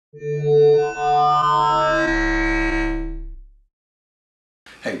Hey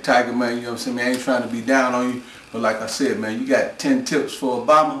Tiger, man, you know what I'm saying? Man, I ain't trying to be down on you, but like I said, man, you got 10 tips for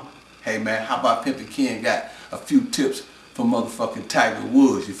Obama. Hey man, how about Pimpin Ken got a few tips for motherfucking Tiger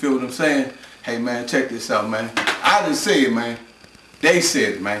Woods? You feel what I'm saying? Hey man, check this out, man. I didn't say it, man. They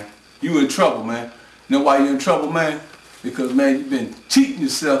said it, man. You in trouble, man. You know why you in trouble, man? Because, man, you've been cheating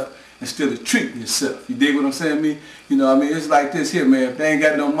yourself instead of treating yourself. You dig what I'm saying, me? You know what I mean? It's like this here, man. If they ain't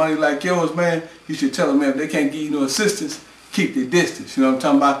got no money like yours, man, you should tell them, man, if they can't give you no assistance, keep their distance. You know what I'm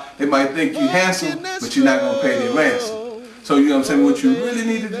talking about? They might think you handsome, but you're not going to pay their ransom. So, you know what I'm saying? What you really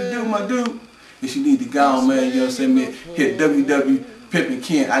needed to do, my dude, is you need to go on, man, you know what I'm saying, man, hit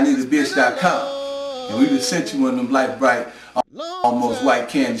www.pimpinkenIneedabitch.com. And we just sent you one of them light bright, almost white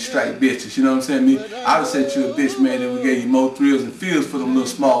candy striped bitches, you know what I'm saying, me? I would sent you a bitch, man, that we gave you more thrills and feels for them little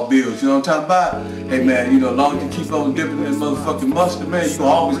small bills, you know what I'm talking about? Hey man, you know, as long as you keep on dipping in this motherfucking mustard, man, you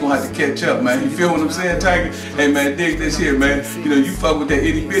always gonna have to catch up, man. You feel what I'm saying, Tiger? Hey man, dig this here, man. You know, you fuck with that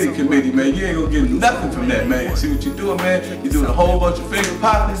itty bitty committee, man. You ain't gonna get nothing from that, man. See what you doing, man? You're doing a whole bunch of finger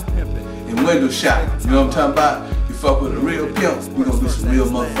popping and window shopping, you know what I'm talking about? Fuck with a real pimp, we gonna do some real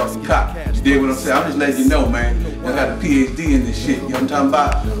motherfucking cop. You dig what I'm saying? I'm just letting you know, man. I got a PhD in this shit. You know what I'm talking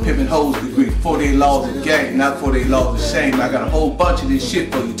about? Pimpin' hoes degree, 48 laws of gang, not 48 laws of shame. I got a whole bunch of this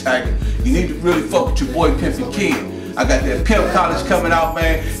shit for you, Tiger. You need to really fuck with your boy Pimpin Ken. I got that pimp college coming out,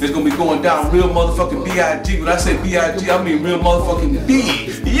 man. It's gonna be going down real motherfucking B.I.G. When I say B.I.G., I mean real motherfucking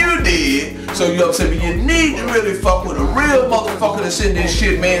B. You did. So you know what I'm saying? You need to really fuck with a real motherfucker that's in this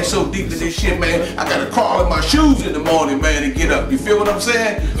shit, man. So deep in this shit, man. I gotta crawl in my shoes in the morning, man, and get up. You feel what I'm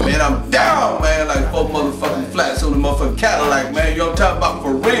saying? Man, I'm down, man, like 4 motherfucking flats on the motherfucking Cadillac, man. You know what I'm talking about?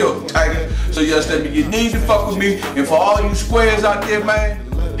 For real, Tiger. So you understand me? You need to fuck with me. And for all you squares out there, man,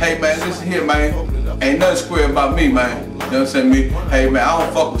 hey, man, listen here, man. Ain't nothing square about me, man. You know what I'm saying, me? Hey, man, I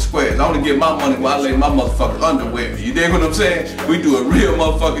don't fuck with squares. I only get my money while I lay my motherfucking underwear. You dig what I'm saying? We do a real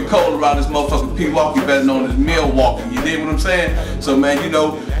motherfucking cold around this motherfucking P-Walkie, better known as Milwaukee. You dig what I'm saying? So, man, you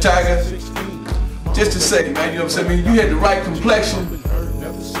know, Tiger, just to say, man, you know what I'm saying? You had the right complexion,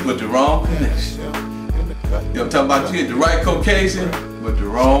 but the wrong connection. You know what I'm talking about? You had the right Caucasian, but the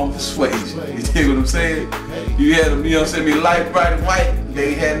wrong persuasion. You dig what I'm saying? You had them, you know what I'm saying, be light, bright, and white, they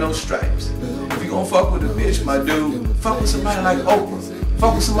ain't had no stripes. If you gonna fuck with a bitch, my dude, fuck with somebody like Oprah.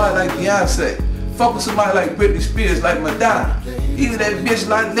 Fuck with somebody like Beyonce. Fuck with somebody like Britney Spears, like Madonna. Even that bitch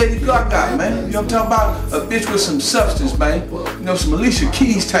like Lady Gaga, man. You know what I'm talking about? A bitch with some substance, man. You know, some Alicia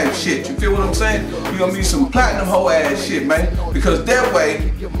Keys type shit. You feel what I'm saying? You gonna be some platinum hoe ass shit, man. Because that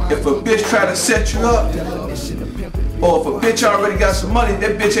way, if a bitch try to set you up, or if a bitch already got some money,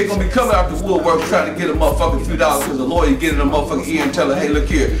 that bitch ain't gonna be coming out the woodwork trying to get a motherfucking few dollars because the lawyer get in a motherfucking ear and tell her, hey, look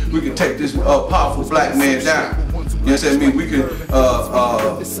here, we can take this powerful black man down. You know what I'm saying? I mean, we can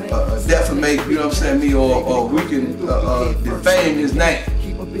defamate, you know what I'm saying, me, or we can defame his name.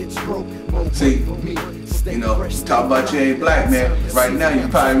 See, you know, talk about you ain't black, man. Right now, you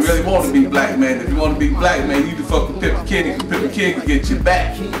probably really want to be black, man. If you want to be black, man, you can fuck with Pimpin Ken, because Pimpin Ken can get you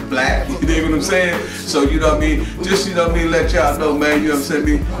back black. You know what I'm saying? So, you know what I mean? Just, you know what I mean, let y'all know, man, you know what I'm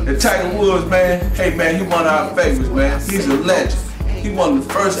saying? And Tiger Woods, man, hey, man, he one of our favorites, man. He's a legend. He one of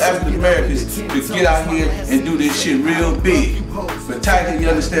the first African Americans to get out here and do this shit real big. But Tiger, you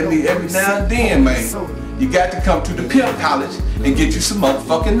understand me, every now and then, man, you got to come to the pimp college and get you some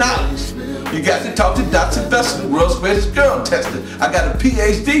motherfucking knowledge. You got to talk to Dr. Vessel, the world's greatest girl tester. I got a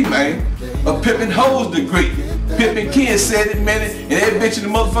PhD, man, a pimpin' hoes degree. Pimpin Ken said it, man, and every bitch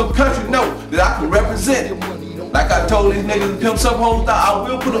in the motherfucking country know that I can represent it. Like I told these niggas to pimp some hoes down, I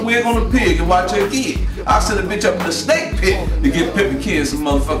will put a wig on a pig and watch her kid. I'll send a bitch up in the snake pit to get Pimpin Ken some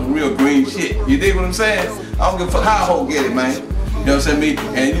motherfucking real green shit. You dig what I'm saying? I don't give a fuck how a hoe get it, man. You know what I'm saying, me?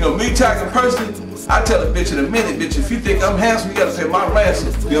 And you know, me, Tiger, personally, I tell a bitch in a minute, bitch, if you think I'm handsome, you gotta pay my ransom.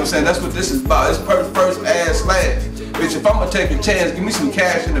 You know what I'm saying? That's what this is about. It's first ass last. Bitch, if I'm gonna take a chance, give me some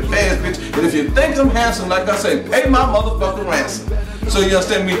cash in the fast, bitch. And if you think I'm handsome, like I say, pay my motherfucking ransom. So you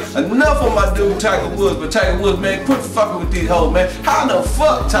understand me? Enough of my dude Tiger Woods, but Tiger Woods, man, quit fucking with these hoes, man. How the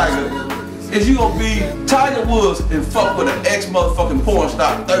fuck, Tiger, is you gonna be Tiger Woods and fuck with an ex-motherfucking porn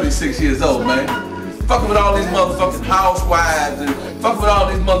star, 36 years old, man? Fucking with all these motherfucking housewives and fucking with all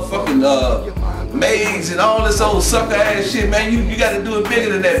these motherfucking maids and all this old sucker ass shit, man. You gotta do it bigger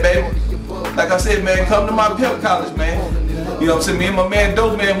than that, baby. Like I said, man, come to my pimp college, man. You know what I'm saying? Me and my man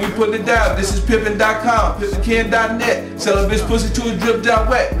Dope, man, we putting it down. This is pimpin.com, pimpinken.net. Sell a bitch pussy to a drip down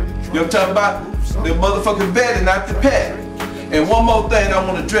wet. You know what I'm talking about? The motherfucking bed and not the pet. And one more thing I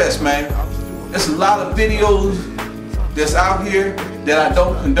want to address, man. There's a lot of videos that's out here that I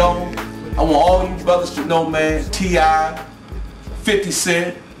don't condone. I want all you brothers to know, man, T.I., 50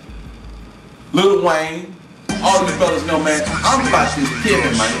 Cent, Lil Wayne, all you brothers know, man, I'm about this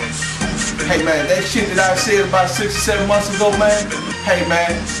pimping, man. Hey, man, that shit that I said about 6 or 7 months ago, man, hey,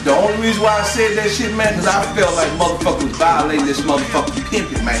 man, the only reason why I said that shit, man, because I felt like motherfuckers violating this motherfucking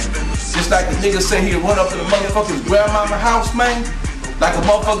pimping, man. Just like the nigga say he'd run up to the motherfucker's grandmama house, man. Like a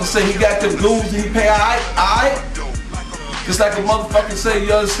motherfucker say he got them goons and he pay alright. Just like a motherfucker say,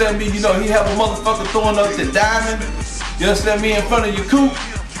 you understand me, you know, he have a motherfucker throwing up the diamond, you understand me, in front of your coupe.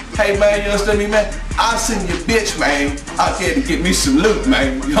 Hey, man, you understand me, man? I send your bitch, man, out there to get me some loot,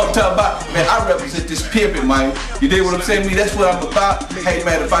 man. You know what I'm talking about? Man, I represent this pimpin', man. You dig what I'm saying, me? That's what I'm about. Hey,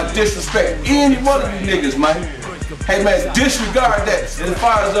 man, if I disrespect any one of you niggas, man, hey, man, disregard that. And as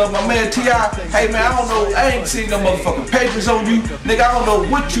far as my man T.I., hey, man, I don't know, I ain't seen no motherfucking papers on you. Nigga, I don't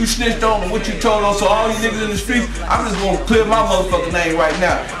know what you snitched on or what you told on. So all you niggas in the street, I'm just gonna clear my motherfucking name right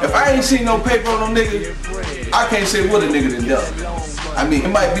now. If I ain't seen no paper on no nigga, I can't say what a nigga done done. I mean, it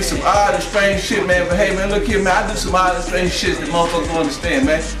might be some odd and strange shit, man, but hey, man, look here, man, I do some odd and strange shit that motherfuckers don't understand,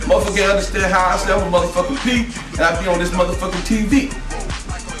 man. Motherfuckers can't understand how I say I'm a motherfucking P, and I be on this motherfucking TV.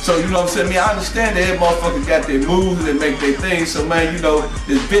 So, you know what I'm saying, me, I understand that every motherfucker got their moves and they make their things, so, man, you know,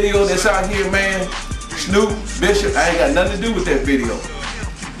 this video that's out here, man, Snoop, Bishop, I ain't got nothing to do with that video. You know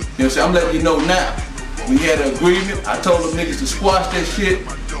what I'm saying, I'm letting you know now. We had an agreement, I told them niggas to squash that shit.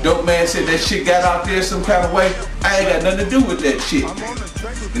 Dope man said that shit got out there some kind of way. I ain't got nothing to do with that shit.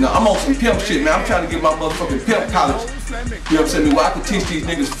 You know, I'm on some pimp shit, man. I'm trying to get my motherfucking pimp college. You know what I'm saying? Well, I can teach these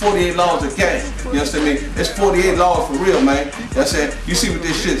niggas 48 laws a game. You know what I'm saying? It's 48 laws for real, man. You know what I'm saying? You see what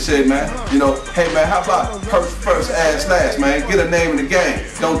this shit said, man. You know, hey, man, how about first, ass last, man? Get a name in the game.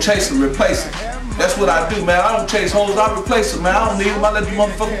 Don't chase them, replace them. That's what I do, man. I don't chase hoes, I replace them, man. I don't need them, I let the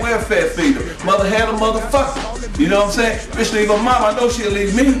motherfucking welfare feed them. Mother had a motherfucker. You know what I'm saying? Bitch leave her mom, I know she'll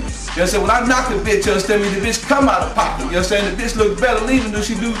leave me. You know what I'm saying? When I knock the bitch, you understand me, the bitch come out of pocket. You know what I'm saying? The bitch look better leaving than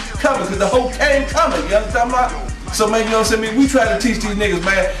she do coming, because the hoe came coming. You understand what I'm saying? So, man, you know what I'm saying? We try to teach these niggas,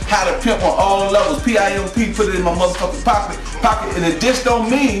 man, how to pimp on all levels. P-I-M-P, put it in my motherfucking pocket. And it just don't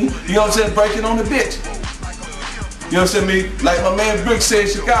mean, you know what I'm saying, breaking on the bitch. You know what I'm saying, me? Like my man Brick said in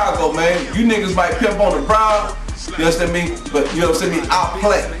Chicago, man, you niggas might pimp on the brown, you understand me? But you know what I'm saying, me, I'll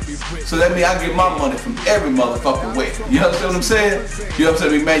play. So that means I get my money from every motherfucking way. You understand what I'm saying? You know what I'm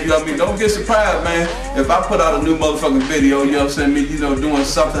saying, me, man? You know what I mean? Don't get surprised, man, if I put out a new motherfucking video, you know what I'm saying, me, you know, doing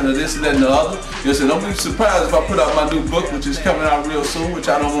something of this and that and the other. You know what I'm saying? Don't be surprised if I put out my new book, which is coming out real soon, which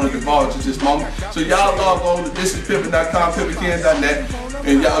I don't want to divulge at this moment. So y'all log on to thisispimpin.com, pimpinken.net,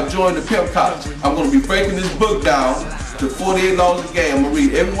 and y'all join the Pimp College. I'm going to be breaking this book down to 48 laws a game. I'm going to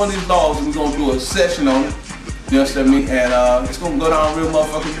read every one of these laws and we're going to do a session on it. You understand me? And it's going to go down real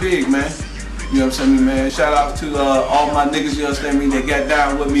motherfucking big, man. You know what I'm saying, man? Shout out to all my niggas, you understand me? They got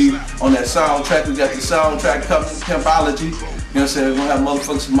down with me on that soundtrack. We got the soundtrack coming, Pimpology. You know what I'm saying? We're going to have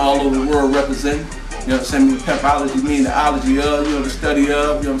motherfuckers from all over the world representing. You know what I'm saying? Pimpology meaning the ology of, you know, the study of, you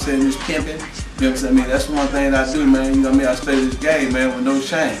know what I'm saying? This pimping. You know what I'm saying? I mean, that's one thing I do, man. You know what I mean? I play this game, man, with no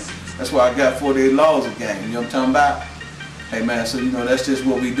shame. That's why I got 48 laws a game. You know what I'm talking about? Hey, man, so, you know, that's just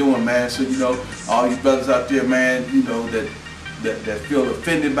what we doing, man. So, you know, all you brothers out there, man, you know, that feel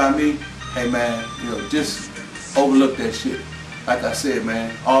offended by me, hey, man, you know, just overlook that shit. Like I said,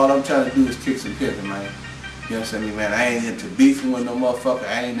 man, all I'm trying to do is kick some pimping, man. You know what I'm saying, man? I ain't into beefing with no motherfucker.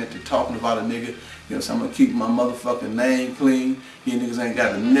 I ain't into talking about a nigga. You know what I'm saying? I'm gonna keep my motherfucking name clean. You niggas ain't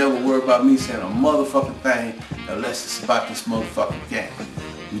got to never worry about me saying a motherfucking thing unless it's about this motherfucking game.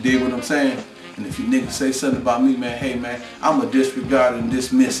 You dig what I'm saying? And if you niggas say something about me, man, hey, man, I'm going to disregard and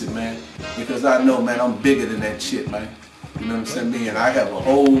dismiss it, man. Because I know, man, I'm bigger than that shit, man. You know what I'm saying, me? And I have a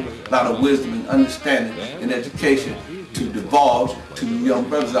whole lot of wisdom and understanding and education to divulge to the young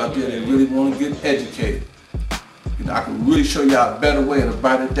brothers out there that really want to get educated. You know, I can really show y'all a better way and a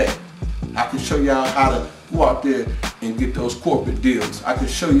brighter day. I can show y'all how to go out there and get those corporate deals. I can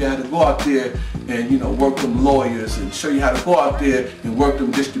show you how to go out there and, you know, work them lawyers and show you how to go out there and work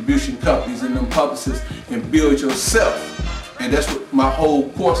them distribution companies and them publicists and build yourself. And that's what my whole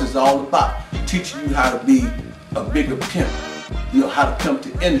course is all about. Teaching you how to be a bigger pimp. You know, how to pimp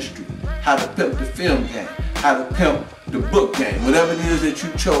the industry, how to pimp the film game, how to pimp the book game. Whatever it is that you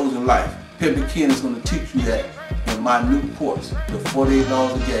chose in life, Pimpin Ken is going to teach you that in my new course, the 48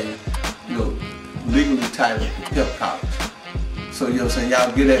 Laws a Game, you know, legally titled the Pimp College. So, you know what I'm saying,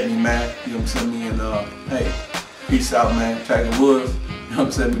 y'all get at me, man. You know what I'm saying, me, and hey, peace out, man. Tiger Woods, you know what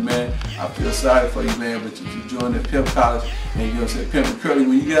I'm saying, man. I feel sorry for you, man, but if you join the Pimp College, and you know what I'm saying, Pimp and Curly,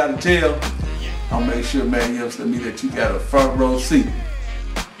 when you get out of jail, I'll make sure, man, you know what I'm saying, that you got a front row seat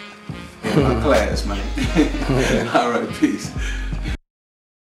in my class, man. All right, peace.